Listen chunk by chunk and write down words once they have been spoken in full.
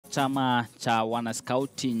chama cha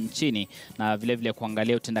wanaskauti nchini na vile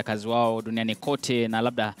kuangalia utendakazi wao duniani kote na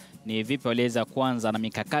labda ni vipi waliweza kuanza na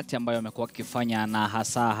mikakati ambayo wamekuwa wakifanya na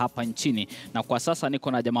hasa hapa nchini. Na kwa sasa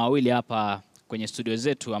niko na jamaa wawili hapa kwenye studio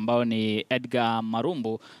zetu ambao ni Edgar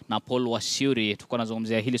Marumbu na Paul Washiuri. Tuko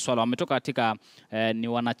nazungumzia hili swala. Wametoka katika ni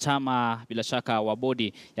wanachama bila shaka wa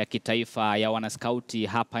bodi ya kitaifa ya wanaskauti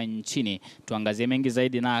hapa nchini. Tuangazie mengi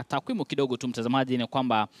zaidi na takwimu kidogo tu mtazamaji, ni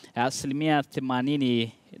kwamba 80%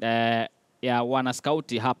 ya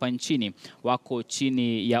wanaskauti hapa nchini wako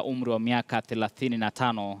chini ya umri wa miaka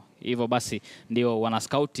 35. Hivyo basi ndio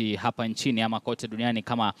wanaskauti hapa nchini ama kote duniani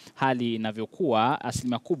kama hali inavyokuwa,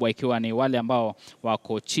 asilimia kubwa ikiwa ni wale ambao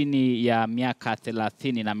wako chini ya miaka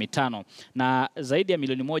 35 na zaidi ya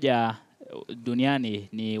milioni 1 duniani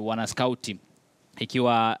ni wanaskauti,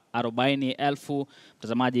 ikiwa 40,000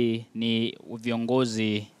 mtazamaji ni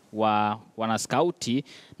viongozi wa wanaskauti.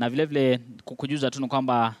 Na vile kukujuza tu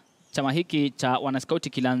kwamba chama hiki cha wanaskauti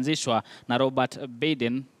kilianzishwa na Robert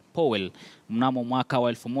Baden Powell mnamo mwaka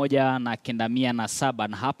wa 1907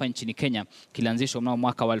 na hapa nchini Kenya kilianzishwa mnamo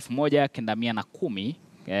mwaka wa 1910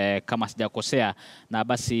 kama sijakosea, na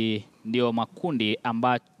basi ndio makundi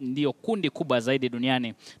ndio kundi kubwa zaidi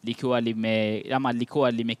duniani likiwa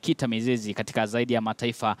limekita mizizi katika zaidi ya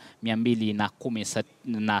mataifa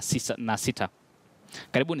 216.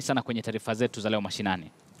 Karibuni sana kwenye taarifa zetu za leo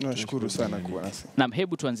mashinani. Nashukuru sana kuwa nasi. Naam,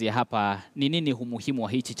 hebu tuanzie hapa. Ni nini umuhimu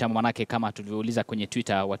wa hichi chama? Manake kama tulivyouliza kwenye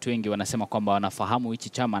Twitter, watu wengi wanasema kwamba wanafahamu hichi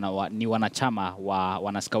chama na ni wanachama wa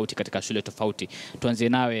wanaskauti katika shule tofauti. Tuanzie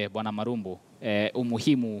nawe Bwana Marumbu,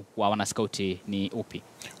 umuhimu wa wanaskauti ni upi?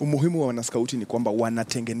 Umuhimu wa wanaskauti ni kwamba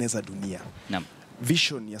wanatengeneza dunia. Naam.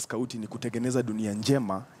 Vision ya skauti ni kutengeneza dunia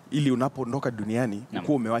njema ili unapoondoka duniani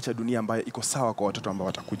ukuwe umewacha dunia ambayo iko sawa kwa watoto ambao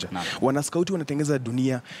watakuja. Wanaskauti wanatengeneza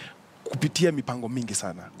dunia kupitia mipango mingi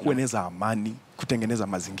sana, kueneza amani, kutengeneza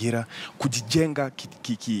mazingira, kujijenga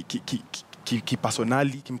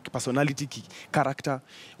personality, character,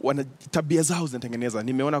 tabia zao zinatengeneza.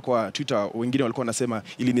 Nimeona kwa Twitter wengine walikuwa wanasema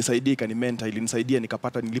ilinisaidia ikanimenta, ilinisaidia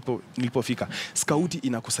nikapata nilipofika. Skauti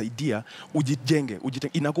inakusaidia ujijenge,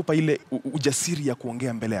 inakupa ile ujasiri ya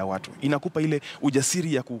kuongea mbele ya watu, inakupa ile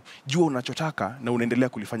ujasiri ya kujua unachotaka na unaendelea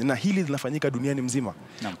kulifanya, na hili linafanyika duniani mzima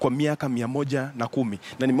kwa miaka 110.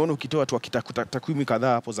 Na nimeona ukitoa tu takwimu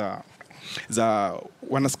kadhaa hapo za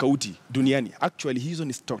wanaskauti duniani. Actually hizo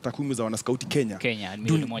ni takwimu za wanaskauti Kenya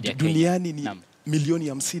milioni 1 duniani ni milioni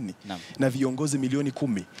 50 na viongozi milioni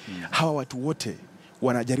 10. Hawa watu wote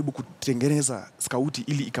wanajaribu kutengeneza skauti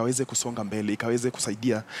ili ikaweze kusonga mbele, ikaweze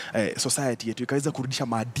kusaidia society yetu, ikaweze kurudisha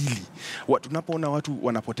maadili. Tunapoona watu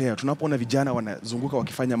wanapotea, tunapoona vijana wanazunguka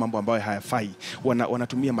wakifanya mambo ambayo hayafai,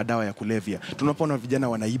 wanatumia madawa ya kulevya, tunapoona vijana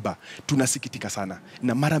wanaiba, tunasikitika sana.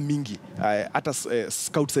 Na mara mingi hata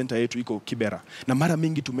scout center yetu iko Kibera, na mara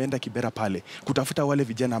mingi tumeenda Kibera pale kutafuta wale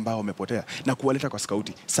vijana ambao wamepotea na kuwaleta kwa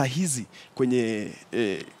skauti. Saa hizi kwenye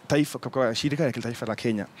taifa, kwa shirika la kitaifa la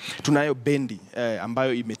Kenya tunayo bendi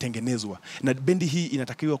ambayo imetengenezwa, na bendi hii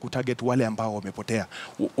inatakiwa kutarget wale ambao wamepotea,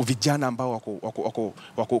 vijana ambao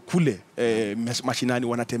wako kule mashinani,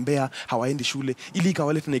 wanatembea, hawaendi shule, ili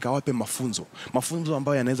ikawaleta na ikawape mafunzo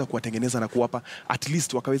ambayo yanaweza kuwatengeneza na kuwapa at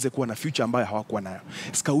least wakaweze kuwa na future ambayo hawakuwa nayo.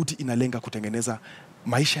 Skauti inalenga kutengeneza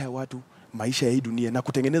maisha ya watu, maisha ya hii dunia, na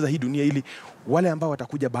kutengeneza hii dunia ili wale ambao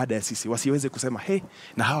watakuja baada ya sisi wasiweze kusema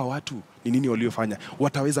na hawa watu ni nini waliofanya.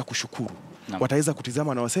 Wataweza kushukuru, wataweza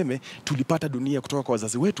kutizama na waseme tulipata dunia kutoka kwa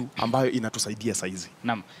wazazi wetu ambayo inatusaidia saizi.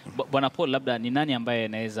 Naam. Bwana Paul, labda ni nani ambaye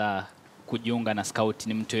anaweza kujiunga na skauti?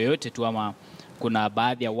 Ni mtu yeyote tu ama kuna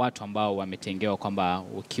baadhi ya watu ambao wametengewa kwamba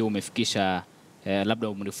ukiwa umefikisha labda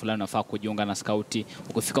umri fulani unafaa kujiunga na skauti,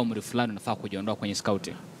 ukifika umri fulani unafaa kujiondoa kwenye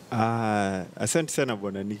skauti? Asante sana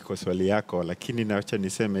bwana Niki kwa swali yako, lakini naacha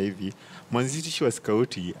niseme hivi, mwanzilishi wa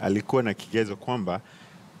skauti alikuwa na kigezo kwamba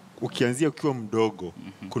ukianzia ukiwa mdogo,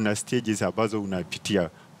 kuna stages ambazo unapitia.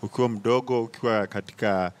 Ukiwa mdogo, ukiwa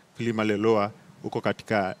katika primary lower, uko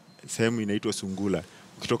katika sehemu inaitwa Sungula.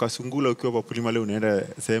 Ukitoka Sungula ukiwa kwa primary unaenda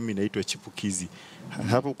sehemu inaitwa Chipukizi.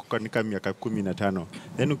 Hapo katika miaka 15.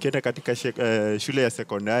 Then ukienda katika shule ya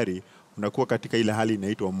sekondari unakuwa katika ile hali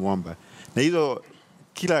inaitwa Mwamba. Na hizo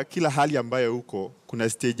kila hali ambayo huko kuna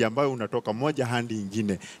stage ambayo unatoka moja hadi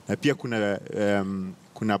nyingine, na pia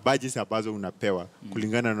kuna badges ambazo unapewa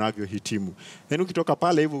kulingana na unavyohitimu. Then ukitoka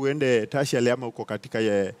pale hivyo uende tertiary ama uko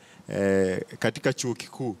katika chuo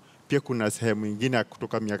kikuu, pia kuna sehemu nyingine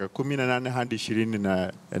kutoka miaka 18 hadi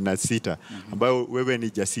 26 ambayo wewe ni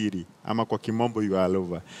jasiri ama kwa kimombo you are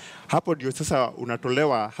over. Hapo ndio sasa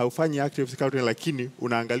unatolewa, haufanyi active scouting, lakini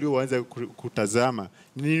unaangaliwa uanze kutazama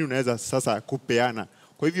nini unaweza sasa kupeana.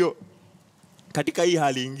 Kwa hivyo katika hii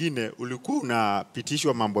hali ingine ulikuwa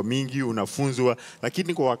unapitishwa mambo mingi, unafunzwa,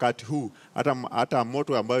 lakini kwa wakati huu hata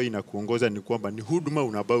moto ambayo inakuongoza ni kwamba ni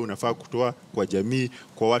huduma ambayo unafaa kutoa kwa jamii,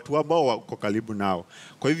 kwa watu ambao wako karibu nao.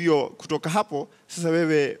 Kwa hivyo kutoka hapo sasa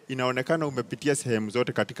wewe inaonekana umepitia sehemu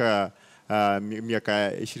zote katika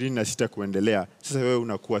miaka 26 kuendelea. Sasa wewe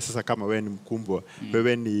unakuwa sasa kama wewe ni mkubwa,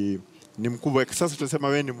 wewe ni mkubwa. Sasa tunasema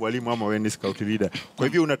wewe ni mwalimu ama wewe ni scout leader. Kwa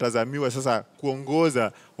hivyo unatazamiwa sasa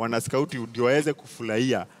kuongoza wana scout ndio waweze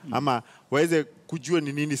kufurahia ama waweze kujua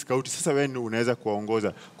ni nini scout. Sasa wewe unaweza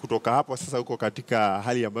kuwaongoza. Kutoka hapo sasa uko katika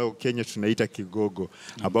hali ambayo Kenya tunaita kigogo,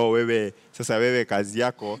 ambao wewe kazi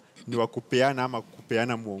yako ni wa kupeana ama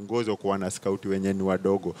kupeana mwongozo kwa wana scout wenye ni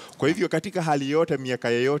wadogo. Kwa hivyo katika hali yote, miaka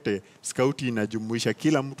yoyote, scout inajumuisha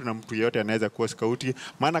kila mtu na mtu yeyote anaweza kuwa scout.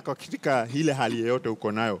 Maana katika ile hali yoyote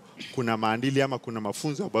uko nayo, kuna maadili ama kuna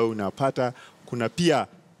mafunzo ambayo unapata, kuna pia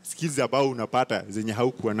skills ambao unapata zenye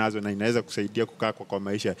haukuwa nazo na inaweza kusaidia kukaa kwa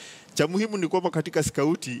maisha. Cha muhimu ni kwamba katika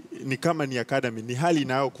scout ni kama ni academy, ni hali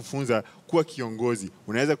inayo kufunza kuwa kiongozi.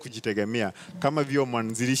 Unaweza kujitegemea kama vile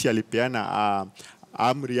mwanzilishi alipeana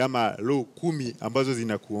amri ama law 10 ambazo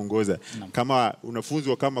zinakuongoza. Kama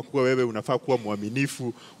unafunzwa kama kuwa wewe unafaa kuwa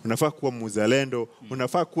mwaminifu, unafaa kuwa mzalendo,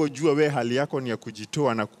 unafaa kuwa jua wewe hali yako ni ya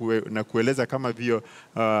kujitoa na kueleza kama vile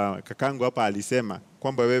kakangu hapa alisema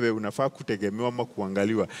kwamba wewe unafaa kutegemewa ama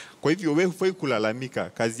kuangaliwa. Kwa hivyo wewe hufai kulalamika,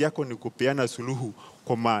 kazi yako ni kupeana suluhu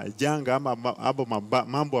kwa majanga ama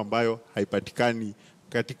mambo ambayo haipatikani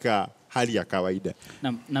katika hali ya kawaida.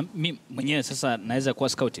 Na mimi mwenyewe sasa naweza kuwa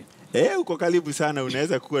scout? Uko karibu sana,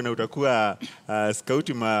 unaweza kuwa na utakuwa scout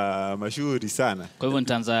mashuhuri sana. Kwa hivyo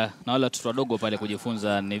nitaanza na wale watoto wadogo pale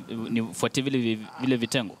kujifunza nifuatie vile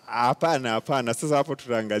vitengo? Hapana. Sasa hapo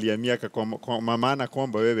tutaangalia miaka kwa maana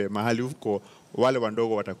kwamba wewe mahali huko wale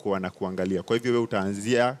wadogo watakuwa na kuangalia. Kwa hivyo wewe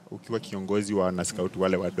utaanzia ukiwa kiongozi wa wana scout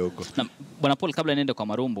wale wadogo. Na Bwana Paul, kabla niende kwa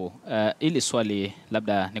Marumbu, ili swali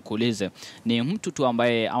labda nikuulize, ni mtu tu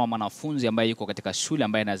ambaye ama mwanafunzi ambaye yuko katika shule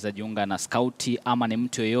ambaye anaweza jiunga na scout, ama ni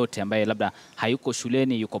mtu yeyote ambaye labda hayuko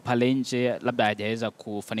shuleni, yuko pale nje, labda hajaweza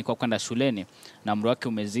kufanikiwa kwenda shuleni na umri wake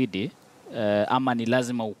umezidi, ama ni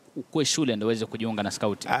lazima ukue shule ndio uweze kujiunga na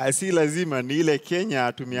scout? Si lazima, ni ile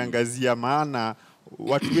Kenya tumeangazia maana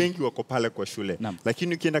watu wengi wako pale kwa shule.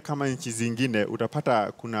 Lakini ukienda kama nchi zingine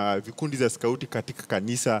utapata kuna vikundi za skauti katika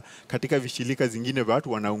kanisa, katika vishirika zingine vya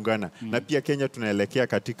watu wanaungana. Na pia Kenya tunaelekea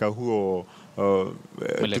katika huo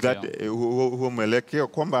mwelekeo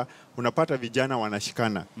kwamba unapata vijana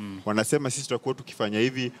wanashikana. Wanasema sisi tutakuwa tukifanya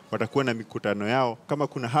hivi, watakuwa na mikutano yao. Kama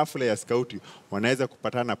kuna hafla ya skauti, wanaweza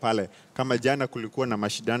kupatana pale. Kama jana kulikuwa na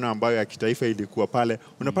mashindano ambayo ya kitaifa ilikuwa pale,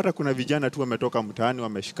 unapata kuna vijana tu wametoka mtaani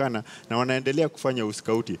wameshikana na wanaendelea kufanya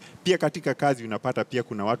uskauti. Pia katika kazi unapata pia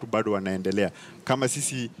kuna watu bado wanaendelea. Kama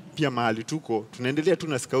sisi pia mahali tuko, tunaendelea tu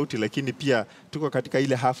na skauti, lakini pia tuko katika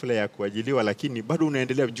ile hafla ya kuajiliwa, lakini bado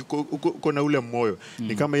unaendelea, uko na ule moyo.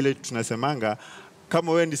 Ni kama ile tunasemanga,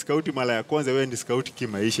 kama wewe ni skauti mara ya kwanza, wewe ni skauti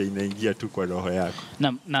kimaisha, inaingia tu kwa roho yako.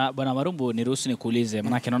 Na Bwana Marumbu, niruhusu nikuulize,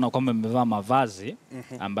 maana naona kwamba mmevaa mavazi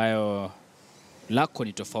ambayo lako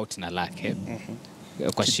ni tofauti na lake.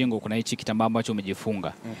 Kwa shingo kuna hichi kitambaa ambacho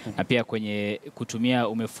umejifunga, na pia kwenye kutumia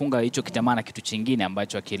umefunga hicho kitambaa na kitu kingine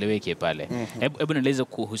ambacho hakieleweki pale. Hebu nieleze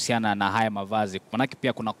kuhusiana na haya mavazi, maana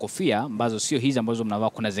pia kuna kofia ambazo sio hizi ambazo mnavaa,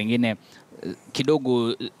 kuna zingine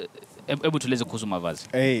kidogo. Hebu tueleze kuhusu mavazi.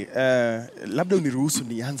 Labda uniruhusu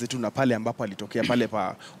nianze tu na pale ambapo alitokea pale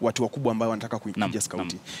pa watu wakubwa ambao wanataka kuingia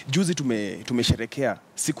skauti. Juzi tumesherekea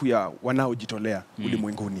siku ya wanaojitolea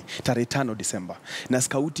ulimwenguni tarehe 5 Disemba, na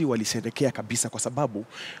skauti walisherekea kabisa kwa sababu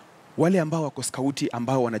wale ambao wako skauti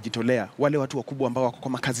ambao wanajitolea, wale watu wakubwa ambao wako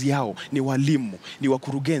kwa makazi yao, ni walimu, ni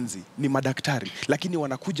wakurugenzi, ni madaktari, lakini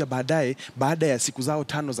wanakuja baada ya siku zao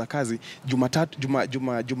 5 za kazi,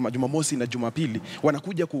 Jumamosi na Jumapili,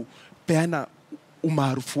 wanakuja kupeana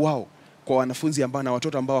umaarufu wao kwa wanafunzi ambao na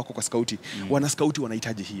watoto ambao wako kwa skauti. Wana skauti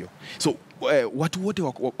wanahitaji hiyo. So watu wote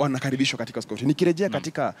wanakaribishwa katika skauti. Nikirejea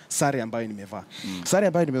katika sare ambayo nimevaa. Sare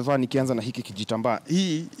ambayo nimevaa, nikianza na hiki kijitambaa,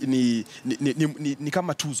 hii ni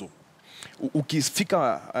kama tuzo.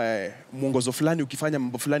 Ukifika mwongozo fulani, ukifanya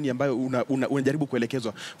mambo fulani ambayo unajaribu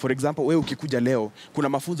kuelekezwa. For example, wewe ukikuja leo, kuna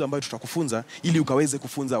mafunzo ambayo tutakufunza ili ukaweze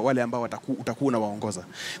kufunza wale ambao utakuwa unawaongoza.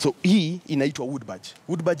 So hii inaitwa wood badge.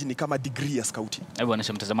 Wood badge ni kama degree ya skauti. Hebu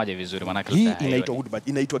anisha mtazamaji vizuri, maana hii inaitwa wood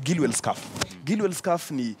badge, inaitwa Gilwell scarf. Gilwell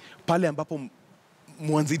scarf ni pale ambapo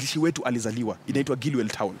mwanzilishi wetu alizaliwa, inaitwa Gilwell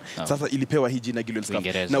Town. Sasa ilipewa hii jina Gilwell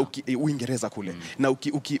scarf na Uingereza kule. Na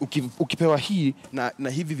ukipewa hii na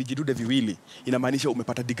hivi vijidude viwili, inamaanisha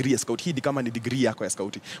umepata degree ya scout. Hii ni kama ni degree yako ya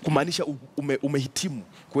scout, kumaanisha umehitimu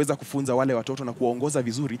kuweza kufunza wale watoto na kuwaongoza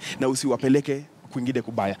vizuri, na usiwapeleke kwingine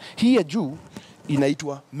kubaya. Hii ya juu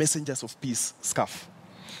inaitwa Messengers of Peace scarf.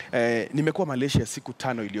 Nimekuwa Malaysia siku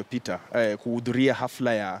 5 iliyopita kuhudhuria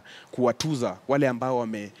hafla ya kuwatuza wale ambao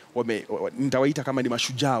nitawaita kama ni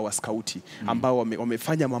mashujaa wa skauti ambao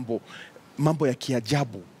wamefanya mambo ya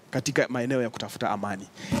kiajabu katika maeneo ya kutafuta amani.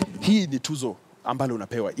 Hii ni tuzo ambalo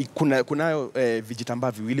unapewa. Kunayo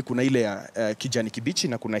vijitambaa viwili, kuna ile ya kijani kibichi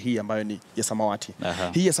na kuna hii ambayo ni ya samawati.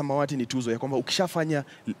 Hii ya samawati ni tuzo ya kwamba ukishafanya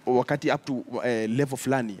wakati up to level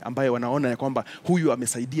fulani ambayo wanaona ya kwamba huyu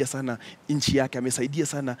amesaidia sana nchi yake, amesaidia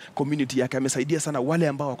sana community yake, amesaidia sana wale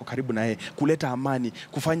ambao wako karibu na yeye, kuleta amani,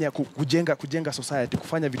 kujenga society,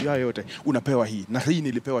 kufanya vitu hayo yote, unapewa hii. Na hii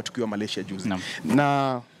nilipewa tukiwa Malaysia juzi.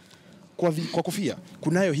 Na kwa kofia,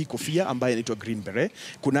 kunayo hii kofia ambayo inaitwa green beret.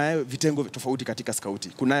 Kunayo vitengo tofauti katika skauti.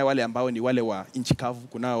 Kunayo wale ambao ni wale wa nchi kavu,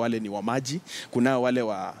 kunayo wale ni wa maji, kunayo wale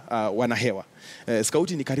wa wanahewa.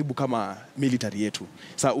 Skauti ni karibu kama military yetu.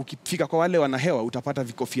 Sasa ukifika kwa wale wanahewa utapata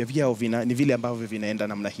vikofia vyao ni vile ambavyo vinaenda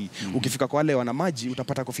namna hii. Ukifika kwa wale wana maji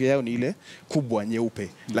utapata kofia yao ni ile kubwa nyeupe.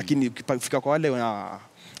 Lakini ukifika kwa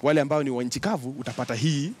wale ambao ni wa nchi kavu utapata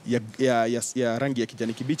hii ya rangi ya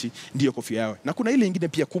kijani kibichi ndiyo kofia yao. Na kuna ile nyingine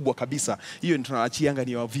pia kubwa kabisa, hiyo tunaachianga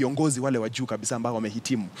ni wa viongozi wale wa juu kabisa ambao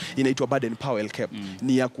wamehitimu. Inaitwa Baden Powell Cap.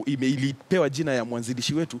 Ilipewa jina ya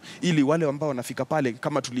mwanzilishi wetu ili wale ambao wanafika pale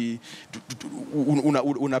kama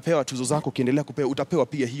unapewa tuzo zako, ukiendelea kupewa utapewa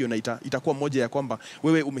pia hiyo, na itakuwa moja ya kwamba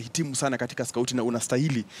wewe umehitimu sana katika skauti na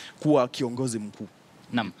unastahili kuwa kiongozi mkuu.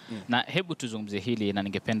 Naam. Na hebu tuzungumzie hili, na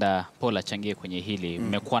ningependa Paul achangie kwenye hili.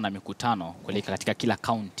 Mmekuwa na mikutano kuelekea katika kila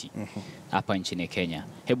kaunti hapa nchini Kenya.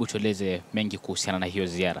 Hebu tueleze mengi kuhusiana na hiyo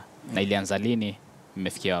ziara. Na ilianza lini?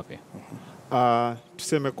 Mmefikia wapi?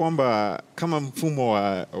 Tuseme kwamba kama mfumo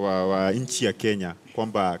wa nchi ya Kenya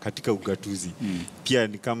kwamba katika ugatuzi pia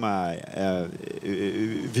ni kama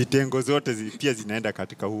vitengo zote pia zinaenda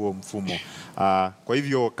katika huo mfumo. Kwa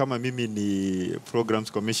hivyo kama mimi ni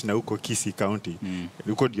programs commissioner huko Kisii County,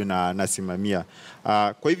 huko ndio nasimamia.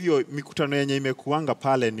 Kwa hivyo mikutano yenye imekuanga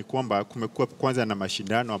pale ni kwamba kumekuwa kwanza na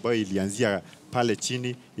mashindano ambayo ilianzia pale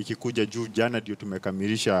chini ikikuja juu. Jana ndio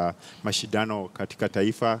tumekamilisha mashindano katika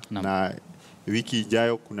taifa na wiki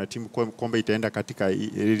ijayo kuna timu kwamba itaenda katika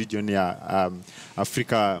region ya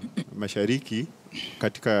Afrika Mashariki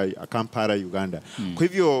katika Kampala, Uganda. Kwa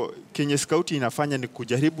hivyo Kenya Scout inafanya ni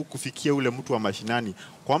kujaribu kufikia ule mtu wa mashinani,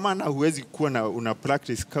 kwa maana huwezi kuwa una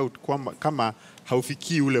practice scout kama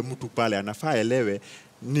haufikii ule mtu pale. Anafaa elewe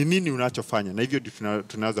ni nini unachofanya, na hivyo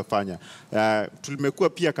tunaweza fanya. Tulimekuwa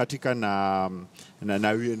pia katika na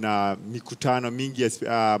mikutano mingi,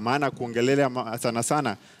 maana kuongelelea sana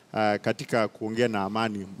sana katika kuongea na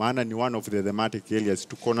amani, maana ni one of the thematic areas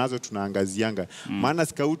tuko nazo tunaangazianga. Maana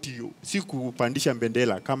skauti si kupandisha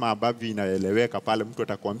bendera kama ambavyo inaeleweka pale, mtu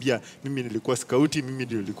atakwambia mimi nilikuwa skauti, mimi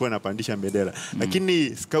nilikuwa napandisha bendera.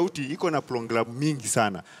 Lakini skauti iko na programu mingi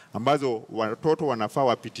sana ambazo watoto wanafaa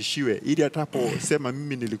wapitishiwe ili ataposema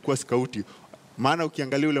mimi nilikuwa skauti. Maana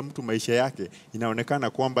ukiangalia ule mtu maisha yake inaonekana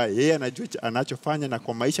kwamba yeye anajua anachofanya, na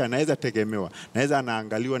kwa maisha anaweza tegemewa, anaweza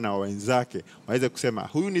anaangaliwa na wenzake, waweze kusema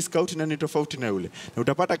huyu ni scout na ni tofauti na yule. Na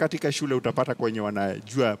utapata katika shule, utapata kwenye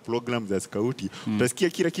wanajua program za scouti, utasikia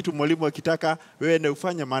kila kitu mwalimu akitaka wewe ndio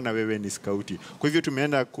ufanye, maana wewe ni scouti. Kwa hivyo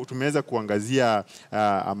tumeweza kuangazia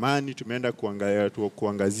amani, tumeenda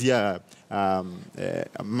kuangazia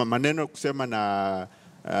maneno kusema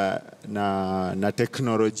na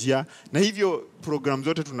teknolojia, na hivyo program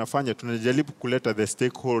zote tunafanya tunajaribu kuleta the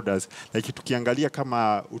stakeholders, like tukiangalia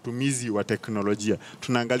kama utumizi wa teknolojia,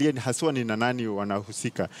 tunaangalia ni haswa ni nani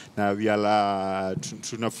wanahusika, na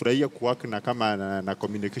tunafurahia kuwork na kama na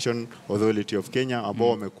Communication Authority of Kenya ambao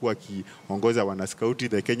wamekuwa kiongoza wanaskauti,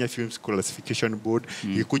 the Kenya Films Classification Board.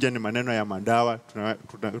 Ikikuja ni maneno ya madawa,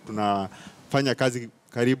 tunafanya kazi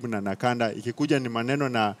karibu na nakanda. Ikikuja ni maneno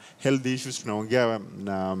na health issues, tunaongea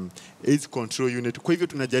na AIDS control unit. Kwa hivyo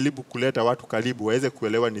tunajaribu kuleta watu karibu waweze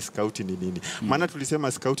kuelewa ni scouti ni nini. Maana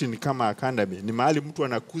tulisema scouti ni kama academy, ni mahali mtu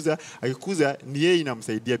anakuza, akikuza ni yeye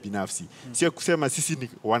inamsaidia binafsi. Sio kusema sisi ni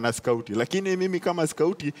wana scouti, lakini mimi kama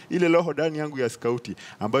scouti, ile roho ndani yangu ya scouti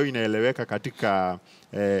ambayo inaeleweka katika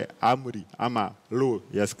amri ama law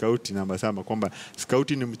ya scouti na masama kwamba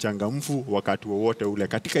scouti ni mchangamfu wakati wowote ule.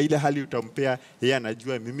 Katika ile hali utampea, yeye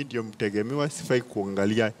anajua mimi ndio mtegemewa, sifai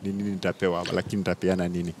kuangalia ni nini nitapewa, lakini nitapeana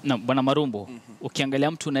nini. Na Bwana Marumbo,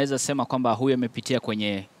 ukiangalia mtu unaweza sema kwamba huyu amepitia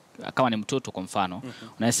kwenye, kama ni mtoto kwa mfano,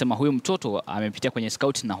 unaweza sema huyu mtoto amepitia kwenye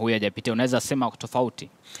scouti na huyu hajapitia, unaweza sema tofauti?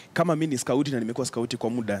 Kama mimi ni scouti na nimekuwa scouti kwa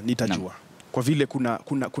muda, nitajua. Kwa vile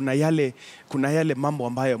kuna yale mambo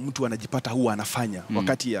ambayo mtu anajipata huwa anafanya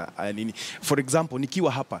wakati ya nini. For example,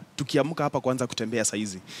 nikiwa hapa, tukiamka hapa kuanza kutembea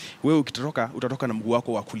saizi, wewe ukitoroka utatoka na mguu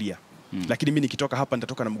wako wa kulia. lakini mimi nikitoka hapa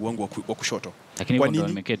nitatoka na mguu wangu wa kushoto. Lakini kwa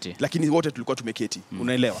nini? nini? Lakini wote tulikuwa tumeketi,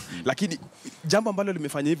 unaelewa? Lakini jambo ambalo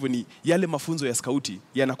limefanya hivyo ni yale mafunzo ya skauti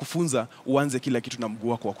yanakufunza uanze kila kitu na mguu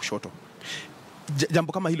wako wa kushoto.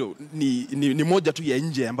 Jambo kama hilo ni moja tu ya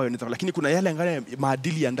nje ambayo ni, lakini kuna yale angalia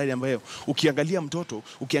maadili ya ndani ambayo ukiangalia mtoto,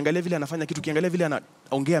 ukiangalia vile anafanya kitu, ukiangalia vile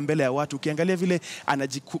anaongea mbele ya watu, ukiangalia vile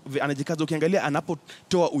anajikaza, ukiangalia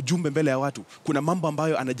anapotoa ujumbe mbele ya watu, kuna mambo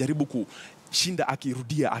ambayo anajaribu kushinda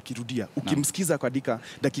akirudia. Ukimsikiza kwa dakika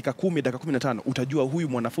 10, dakika 15 utajua huyu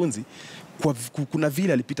mwanafunzi kuna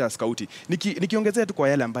vile alipita skauti. Nikiongezea tu kwa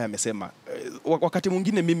yale ambayo amesema, wakati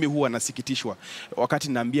mwingine mimi huwa nasikitishwa wakati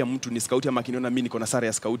naambia mtu ni skauti, ama akiniona mimi niko na sare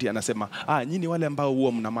ya skauti anasema nyinyi wale ambao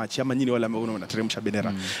huwa mna match, ama nyinyi wale ambao mnateremsha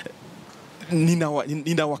bendera.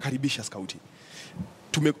 Ninawakaribisha skauti.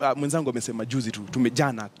 Mwenzangu amesema juzi tu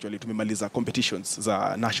jana tumemaliza competitions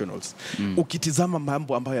za nationals. Ukitizama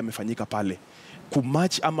mambo ambayo yamefanyika pale,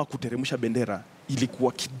 kumatch ama kuteremsha bendera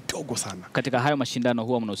ilikuwa kidogo sana. Katika hayo mashindano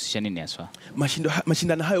huwa mnahusisha nini hasa?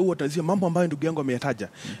 Mashindano hayo huwa tunazia mambo ambayo ndugu yangu ameyataja.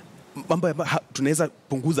 Mambo tunaweza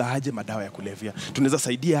punguza aje madawa ya kulevya, tunaweza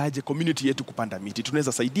saidia aje community yetu kupanda miti,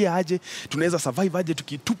 tunaweza saidia aje, tunaweza survive aje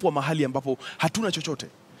tukitupwa mahali ambapo hatuna chochote.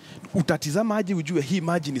 Utatizama aje ujue hii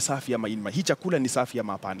maji ni safi ama hii chakula ni safi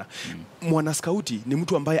ama hapana. Mwanaskauti ni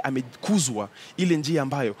mtu ambaye amekuzwa ile njia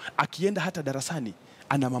ambayo akienda hata darasani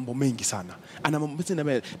ana mambo mengi sana.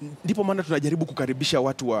 Ndipo maana tunajaribu kukaribisha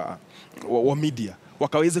watu wa media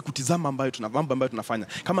wakaweze kutizama mambo ambayo tunafanya.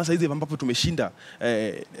 Kama saizi ambapo tumeshinda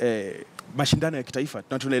mashindano ya kitaifa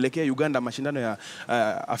na tunaelekea Uganda, mashindano ya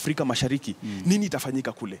Afrika Mashariki. Nini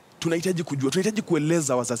itafanyika kule? Tunahitaji kujua, tunahitaji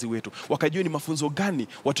kueleza wazazi wetu wakajue ni mafunzo gani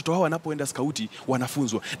watoto hao wanapoenda skauti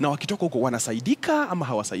wanafunzwa, na wakitoka huko wanasaidika ama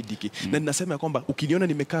hawasaidiki. Na ninasema kwamba ukiniona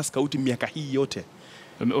nimekaa skauti miaka hii yote.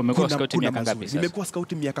 Umekuwa skauti miaka ngapi sasa? Nimekuwa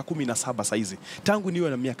skauti miaka 17 saizi. Tangu niwe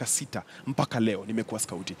na miaka 6 mpaka leo nimekuwa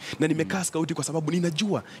skauti. Na nimekaa skauti kwa sababu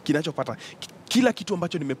ninajua kinachopata. Kila kitu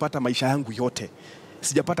ambacho nimepata maisha yangu yote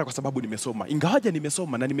sijapata kwa sababu nimesoma. Ingawaje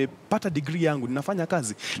nimesoma na nimepata degree yangu, ninafanya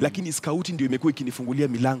kazi, lakini skauti ndio imekuwa ikinifungulia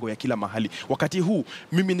milango ya kila mahali. Wakati huu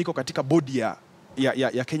mimi niko katika bodi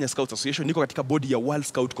ya Kenya Scouts Association, niko katika bodi ya World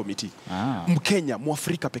Scout Committee. Mkenya,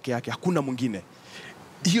 Mwafrika peke yake, hakuna mwingine.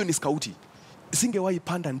 Hiyo ni skauti. Singewahi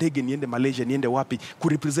panda ndege niende Malaysia, niende wapi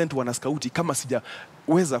kurepresent wanaskauti kama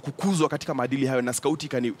sijaweza kukuzwa katika maadili hayo, na skauti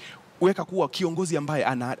kaniweka kuwa kiongozi ambaye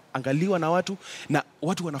anaangaliwa na watu na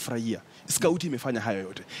watu wanafurahia. Skauti imefanya hayo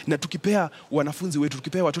yote. Na tukipea wanafunzi wetu,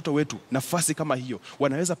 tukipea watoto wetu nafasi kama hiyo,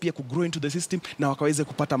 wanaweza pia kugrow into the system na wakaweza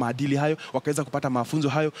kupata maadili hayo, wakaweza kupata mafunzo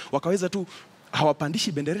hayo, wakaweza tu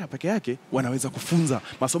hawapandishi bendera peke yake, wanaweza kufunza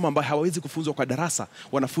masomo ambayo hawawezi kufunzwa kwa darasa,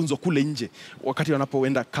 wanafunzwa kule nje wakati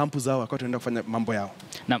wanapoenda kampu zao, wakati wanaenda kufanya mambo yao.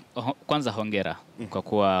 Na kwanza hongera kwa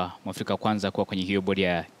kuwa Mwafrika kwanza kuwa kwenye hiyo bodi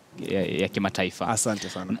ya kimataifa. Asante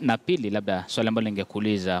sana. Na pili, labda swali ambalo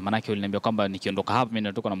ningekuuliza, manake uliniambia kwamba nikiondoka hapa mimi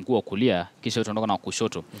natoka na mguu wa kulia kisha utaondoka na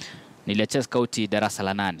kushoto. Niliacha skauti darasa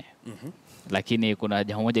la 8. Lakini kuna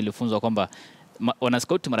jambo moja nilifunzwa kwamba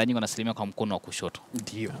wanaskauti mara nyingi wanasalimia kwa mkono wa kushoto.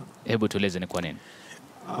 Ndio. Hebu tueleze ni kwa nini?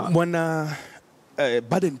 Mwana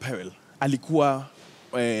Baden Powell alikuwa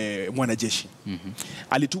mwanajeshi.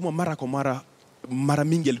 Alitumwa mara kwa mara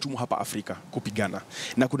mingi alitumwa hapa Afrika kupigana.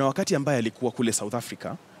 Na kuna wakati ambaye alikuwa kule South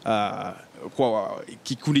Africa, kwa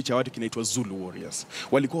kikundi cha watu kinaitwa Zulu Warriors.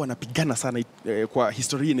 Walikuwa wanapigana sana, kwa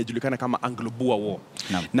historia inajulikana kama Anglo-Boer War.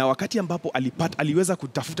 Na wakati ambapo aliweza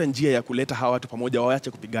kutafuta njia ya kuleta hawa watu pamoja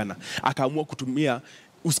waache kupigana, akaamua kutumia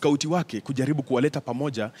uskauti wake kujaribu kuwaleta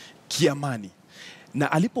pamoja kiamani.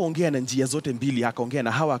 Na alipoongea na njia zote mbili, akaongea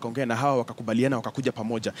na hawa, wakakubaliana, wakakuja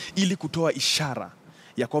pamoja ili kutoa ishara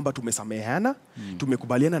ya kwamba tumesameheana,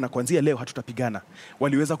 tumekubaliana na kuanzia leo hatutapigana.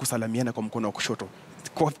 Waliweza kusalamiana kwa mkono wa kushoto.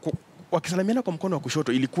 Wakisalamiana kwa mkono wa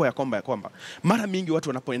kushoto ilikuwa ya kwamba mara mingi watu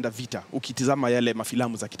wanapoenda vita, ukitizama yale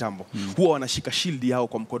mafilamu za kitambo, huwa wanashika shield yao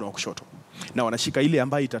kwa mkono wa kushoto na wanashika ile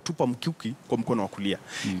ambayo itatupa mkuki kwa mkono wa kulia.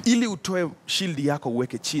 Ili utoe shield yako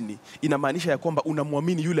uweke chini, inamaanisha ya kwamba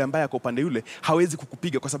unamwamini yule ambaye ako upande yule hawezi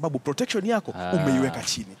kukupiga kwa sababu protection yako umeiweka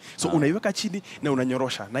chini. So unaiweka chini na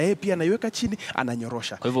unanyorosha, na yeye pia anaiweka chini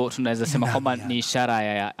ananyorosha. Kwa hivyo tunaweza sema kwamba ni ishara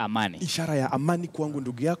ya amani. Ishara ya amani kwangu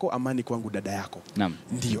ndugu yako, amani kwangu dada yako. Naam.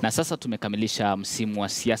 Ndio. Na sasa tumekamilisha msimu wa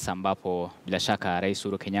siasa ambapo bila shaka Rais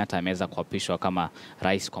Uhuru Kenyatta ameweza kuapishwa kama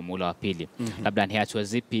rais kwa muhula wa pili. Labda ni hatua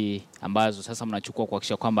zipi ambazo sasa mnachukua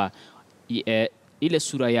kuhakikisha kwamba ile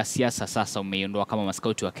sura ya siasa sasa umeiondoa kama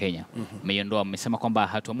maskauti wa Kenya. Umeiondoa, umesema kwamba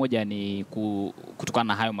hatua moja ni kutokana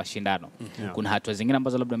na hayo mashindano. Kuna hatua zingine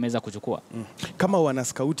ambazo labda umeweza kuchukua? Kama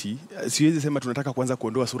wanaskauti, siwezi sema tunataka kuanza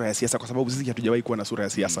kuondoa sura ya siasa kwa sababu sisi hatujawahi kuwa na sura ya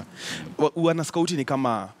siasa. Wanaskauti ni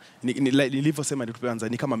kama nilivyosema nilipoanza,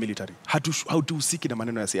 ni kama military. Hatuhusiki na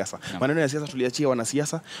maneno ya siasa. Maneno ya siasa tuliachia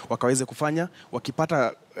wanasiasa wakaweze kufanya,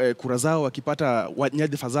 wakipata kura zao, wakipata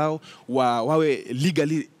nyadhifa zao, wawe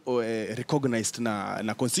legally recognized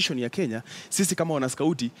na constitution ya Kenya. Sisi kama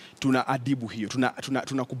wanaskauti tuna adibu hiyo,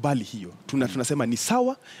 tunakubali hiyo, tunasema ni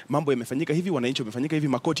sawa, mambo yamefanyika hivi, wananchi wamefanyika hivi,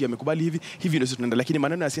 makoti yamekubali hivi, hivi ndio sisi tunaenda. Lakini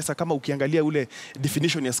maneno ya siasa, kama ukiangalia ule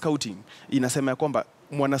definition ya scouting, inasema ya kwamba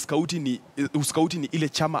mwanaskauti ni ile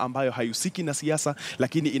chama ambayo haihusiki na siasa,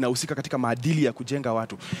 lakini inahusika katika maadili ya kujenga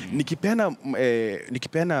watu.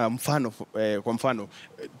 Nikipeana mfano, kwa mfano,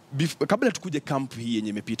 kabla tukuje camp hii yenye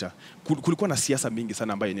imepita, kulikuwa na siasa mingi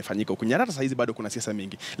sana ambayo inafanyika huko. Hata saizi bado kuna siasa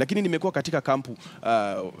mingi, lakini nimekuwa katika kampu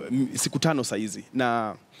siku 5 saizi,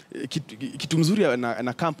 na kitu mzuri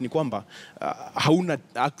na camp ni kwamba hauna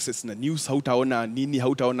access na news, hautaona nini,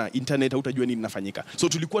 hautaona internet, hautajua nini inafanyika. So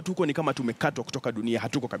tulikuwa tuko ni kama tumekatwa kutoka dunia,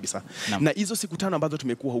 hatuko kabisa. Na hizo siku 5 ambazo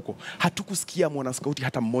tumekuwa huko, hatukusikia mwanaskauti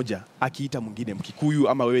hata mmoja akiita mwingine Mkikuyu,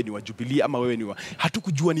 ama wewe ni wa Jubilee, ama wewe ni wa,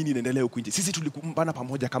 hatukujua nini inaendelea huko nje. Sisi tulikumbana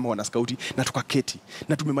pamoja kama wanaskauti na tukaketi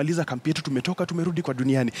na tumemaliza kampi yetu, tumetoka, tumerudi kwa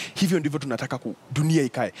duniani. Hivyo ndivyo tunataka dunia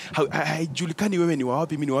ikae. Haijulikani wewe ni wa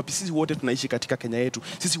wapi, mimi ni wapi. Sisi wote tunaishi katika Kenya yetu,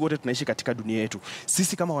 sisi wote tunaishi katika dunia yetu.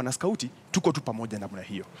 Sisi kama wanaskauti tuko tu pamoja namna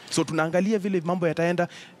hiyo. So tunaangalia vile mambo yataenda,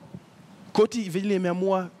 koti vile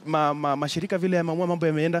imeamua, mashirika vile yameamua, mambo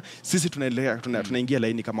yameenda, sisi tunaendelea, tunaingia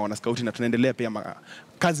laini kama wanaskauti na tunaendelea pia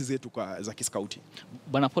kazi zetu za kiskauti.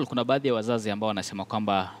 Bwana Paul, kuna baadhi ya wazazi ambao wanasema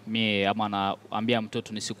kwamba ama anaambia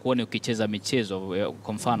mtoto nisikuone ukicheza michezo,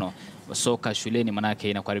 kwa mfano soka shuleni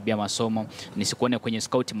manake inakaribia masomo, nisikuone kwenye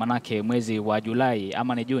skauti manake mwezi wa Julai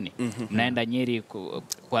ama ni Juni mnaenda Nyeri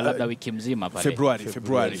kwa labda wiki mzima pale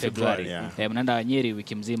Februari. Mnaenda Nyeri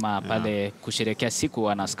wiki mzima pale kusherehekea siku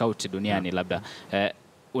wana skauti duniani. Labda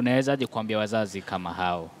unawezaje kuambia wazazi kama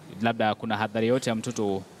hao, labda kuna hadhari yote ya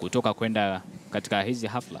mtoto kutoka kwenda katika hizi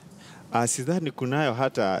hafla? Sidhani kunayo,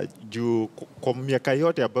 hata juu kwa miaka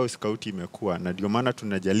yote ambayo skauti imekuwa, na ndio maana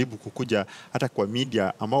tunajaribu kukuja hata kwa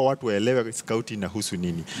media ambao watu waelewe skauti inahusu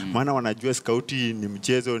nini. Maana wanajua skauti ni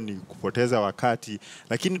mchezo, ni kupoteza wakati,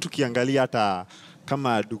 lakini tukiangalia hata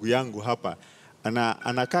kama ndugu yangu hapa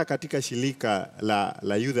anakaa katika shirika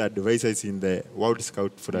la Youth Advisors in the World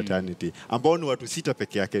Scout Fraternity, ambao ni watu 6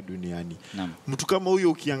 peke yake duniani. Mtu kama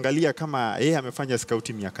huyo ukiangalia kama yeye amefanya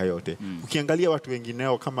skauti miaka yote, ukiangalia watu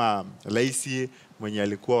wengineo kama Laisi mwenye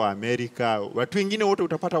alikuwa wa Amerika, watu wengine wote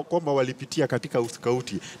utapata kwamba walipitia katika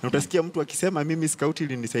skauti, na utasikia mtu akisema mimi skauti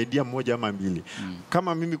ilinisaidia 1 ama 2.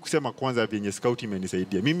 Kama mimi kusema kwanza vyenye skauti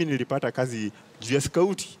imenisaidia, mimi nilipata kazi juu ya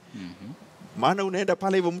skauti. Maana unaenda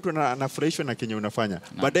pale hivyo mtu anafurahishwa na kenye unafanya.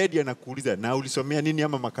 Baadaye ndiye anakuuliza na ulisomea nini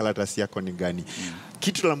ama makaratasi yako ni gani.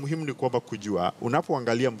 Kitu la muhimu ni kwamba kujua,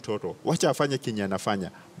 unapoangalia mtoto, wacha afanye kenye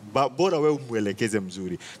anafanya, bora wewe umuelekeze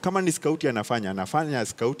mzuri. Kama ni skauti anafanya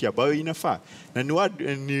skauti ambayo inafaa. Na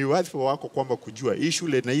ni wadhifa wako kwamba kujua hii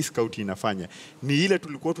shule na hii skauti inafanya ni ile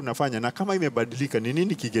tulikuwa tunafanya, na kama imebadilika ni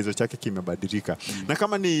nini kigezo chake kimebadilika. Na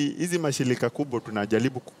kama ni hizi mashirika kubwa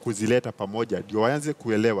tunajaribu kuzileta pamoja ndio waanze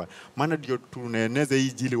kuelewa, maana ndio tunaeneza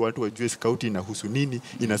hii jili watu wajue skauti inahusu nini,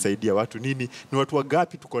 inasaidia watu nini, ni watu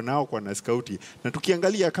wangapi tuko nao kwa na skauti. Na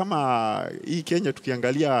tukiangalia kama hii Kenya,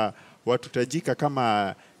 tukiangalia watu tajika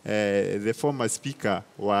kama the former speaker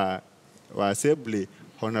wa Assembly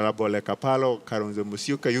Honorable Kapalo, Kalonzo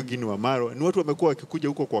Musyoka, Eugene Wamalwa, ni watu wamekuwa wakikuja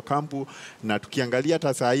huko kwa kampu. Na tukiangalia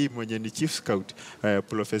hata saa hii mwenye ni chief scout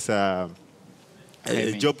Professor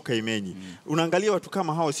Job Kaimenyi, unaangalia watu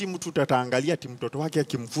kama hao, si mtu tataangalia ati mtoto wake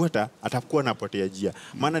akimfuata atakuwa anapotea njia.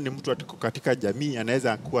 Maana ni mtu katika jamii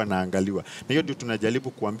anaweza kuwa anaangaliwa. Na hiyo ndio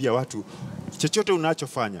tunajaribu kuambia watu, chochote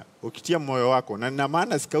unachofanya ukitia moyo wako, na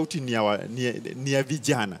maana skauti ni ya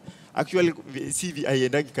vijana. Actually CV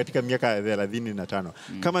aiendagi katika miaka 35.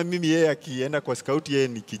 Kama mimi yeye akienda kwa skauti, yeye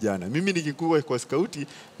ni kijana. Mimi nikikuwa kwa skauti,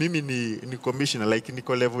 mimi ni commissioner, like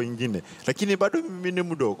niko level ingine. Lakini bado mimi ni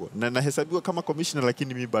mdogo na nahesabiwa kama commissioner,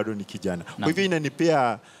 lakini mimi bado ni kijana. Kwa hivyo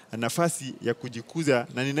inanipea nafasi ya kujikuza,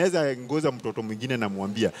 na ninaweza ngoza mtoto mwingine na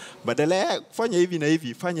muambia, badala ya kufanya hivi na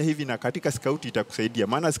hivi, fanya hivi, na katika skauti itakusaidia.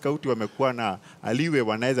 Maana skauti wamekuwa na aliwe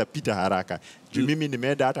wanaweza pita haraka. Mimi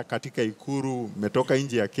nimeenda hata katika Ikuru, nimetoka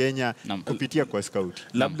nje ya Kenya kupitia kwa skauti.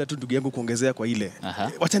 Labda tu ndugu yangu kuongezea kwa ile.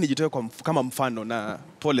 Wacha nijitoe kama mfano, na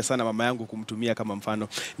pole sana mama yangu kumtumia kama mfano.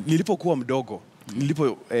 Nilipokuwa mdogo,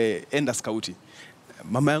 nilipoenda skauti,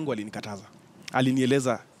 mama yangu alinikataza.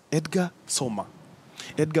 Alinieleza, Edgar, soma.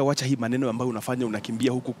 Edgar, wacha hii maneno ambayo unafanya,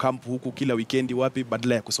 unakimbia huku kampu huku kila weekendi wapi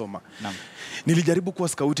badala ya kusoma. Naam. Nilijaribu kuwa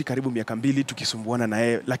skauti karibu miaka 2 tukisumbuana na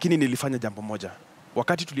yeye, lakini nilifanya jambo moja.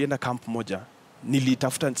 Wakati tulienda kampu moja,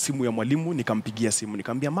 nilitafuta simu ya mwalimu, nikampigia simu,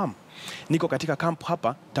 nikamwambia mam, niko katika kampu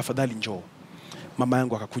hapa, tafadhali njoo. Mama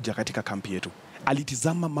yangu akakuja katika kampu yetu.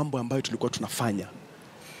 Alitizama mambo ambayo tulikuwa tunafanya.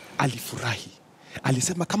 Alifurahi.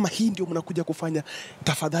 Alisema kama hii ndio mnakuja kufanya,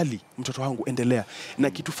 tafadhali mtoto wangu endelea. Na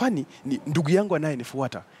kitu fani ni ndugu yangu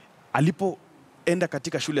anayenifuata. Alipoenda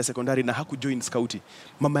katika shule ya sekondari na hakujoin skauti,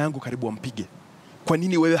 mama yangu karibu ampige. Kwa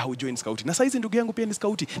nini wewe haujoin skauti? Na saizi ndugu yangu pia ni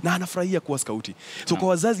skauti na anafurahia kuwa skauti. So kwa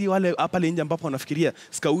wazazi wale hapa nje ambapo wanafikiria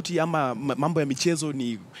skauti ama mambo ya michezo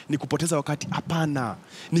ni kupoteza wakati, hapana.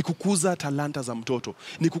 Ni kukuza talanta za mtoto.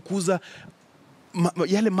 Ni kukuza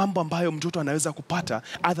yale mambo ambayo mtoto anaweza kupata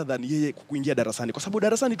other than yeye kuingia darasani, kwa sababu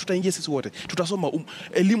darasani tutaingia sisi wote, tutasoma.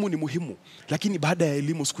 Elimu ni muhimu, lakini baada ya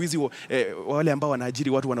elimu siku hizi wale ambao wanaajiri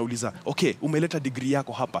watu wanauliza, okay, umeleta degree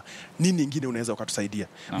yako hapa, nini ingine unaweza ukatusaidia?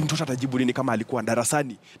 Mtoto atajibu nini kama alikuwa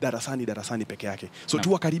darasani peke yake? So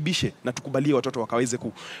tuwakaribishe na tukubalie watoto wakaweze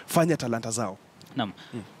kufanya talanta zao. Naam.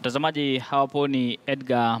 Mtazamaji, hapo ni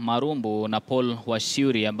Edgar Marumbu na Paul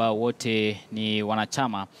Washiuri ambao wote ni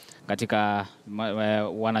wanachama katika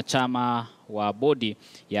wanachama wa bodi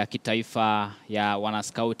ya kitaifa ya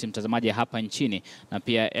wanaskauti, mtazamaji, hapa nchini. Na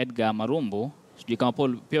pia Edgar Marumbu, sijui kama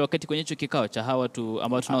Paul pia wakati kwenye hicho kikao cha hawa watu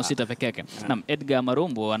ambao tunao 6 peke yake. Naam, Edgar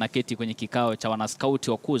Marumbu anaketi kwenye kikao cha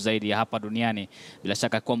wanaskauti wakuu zaidi ya hapa duniani, bila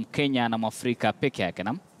shaka kwa Mkenya na Mwafrika peke yake.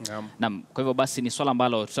 Naam. Naam, kwa hivyo basi ni swala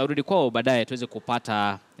ambalo tutarudi kwao baadaye tuweze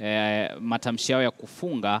kupata matamshi yao ya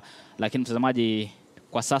kufunga, lakini mtazamaji,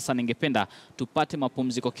 kwa sasa ningependa tupate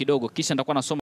mapumziko kidogo, kisha nitakuwa nasoma